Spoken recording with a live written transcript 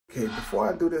Okay, before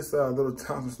I do this little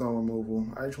tonsil stone removal,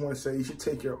 I just want to say you should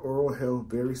take your oral health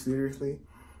very seriously.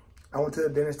 I went to the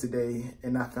dentist today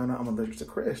and I found out I'm allergic to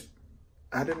crest.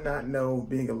 I did not know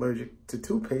being allergic to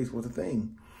toothpaste was a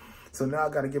thing. So now I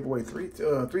got to give away three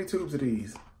tubes of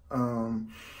these.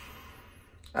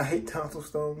 I hate tonsil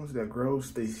stones. They're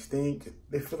gross. They stink.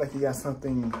 They feel like you got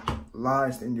something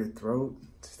lodged in your throat.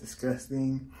 It's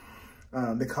disgusting.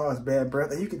 They cause bad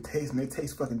breath, and you can taste them. They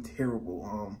taste fucking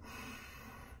terrible.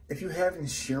 If you have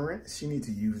insurance, you need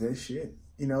to use that shit.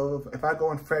 You know, if I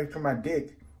go and fracture my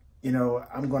dick, you know,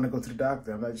 I'm going to go to the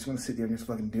doctor. I'm not just going to sit there and just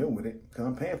fucking deal with it because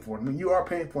I'm paying for it. I mean, you are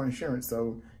paying for insurance,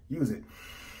 so use it.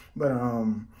 But,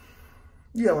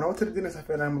 yeah, when I went to the dentist, I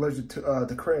found I'm allergic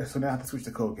to crest, so now I have to switch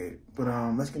to Colgate. But,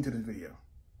 let's get into this video.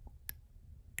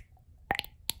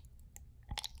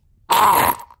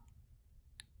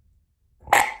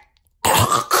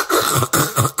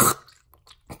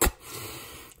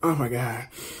 Oh my God.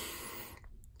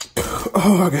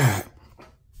 Oh my God.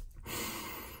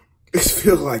 This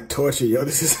feels like torture, yo.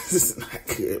 This is not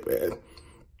good, man.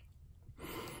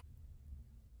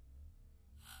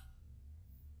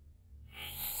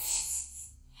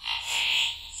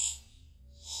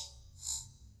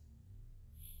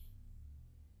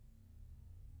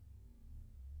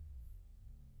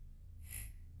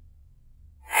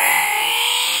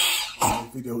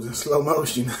 Video was in slow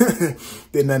motion.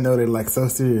 Did not know they're like so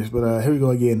serious, but here we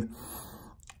go again.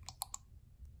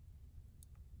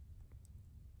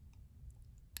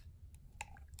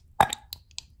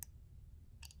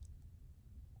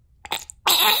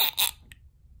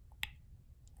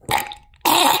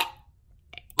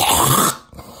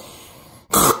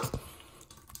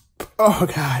 Oh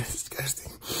God, it's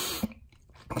disgusting.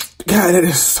 God, that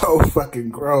is so fucking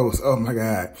gross. Oh my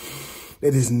God,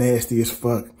 that is nasty as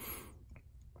fuck.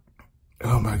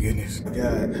 Oh my goodness.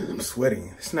 God, I'm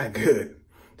sweating. It's not good.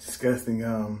 It's disgusting.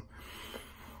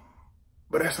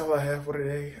 But that's all I have for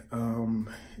today.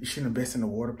 You should invest in a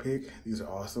water pick. These are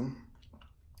awesome.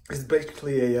 It's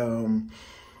basically a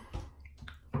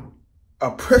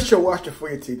pressure washer for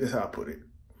your teeth. That's how I put it.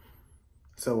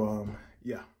 So,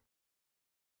 yeah.